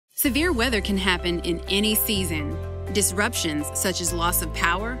Severe weather can happen in any season. Disruptions, such as loss of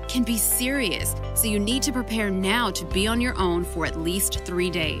power, can be serious, so you need to prepare now to be on your own for at least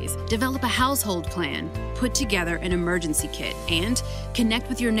 3 days. Develop a household plan, put together an emergency kit, and connect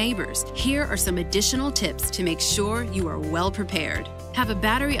with your neighbors. Here are some additional tips to make sure you are well prepared. Have a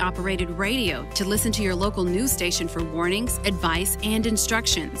battery-operated radio to listen to your local news station for warnings, advice, and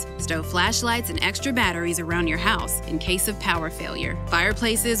instructions. Stow flashlights and extra batteries around your house in case of power failure.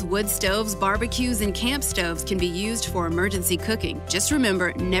 Fireplaces, wood stoves, barbecues, and camp stoves can be used for emergency cooking. Just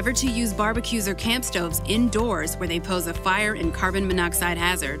remember never to use barbecues or camp stoves indoors where they pose a fire and carbon monoxide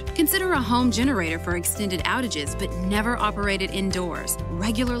hazard. Consider a home generator for extended outages, but never operate it indoors.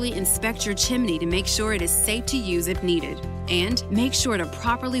 Regularly inspect your chimney to make sure it is safe to use if needed. And make sure to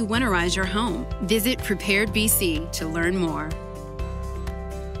properly winterize your home. Visit PreparedBC to learn more.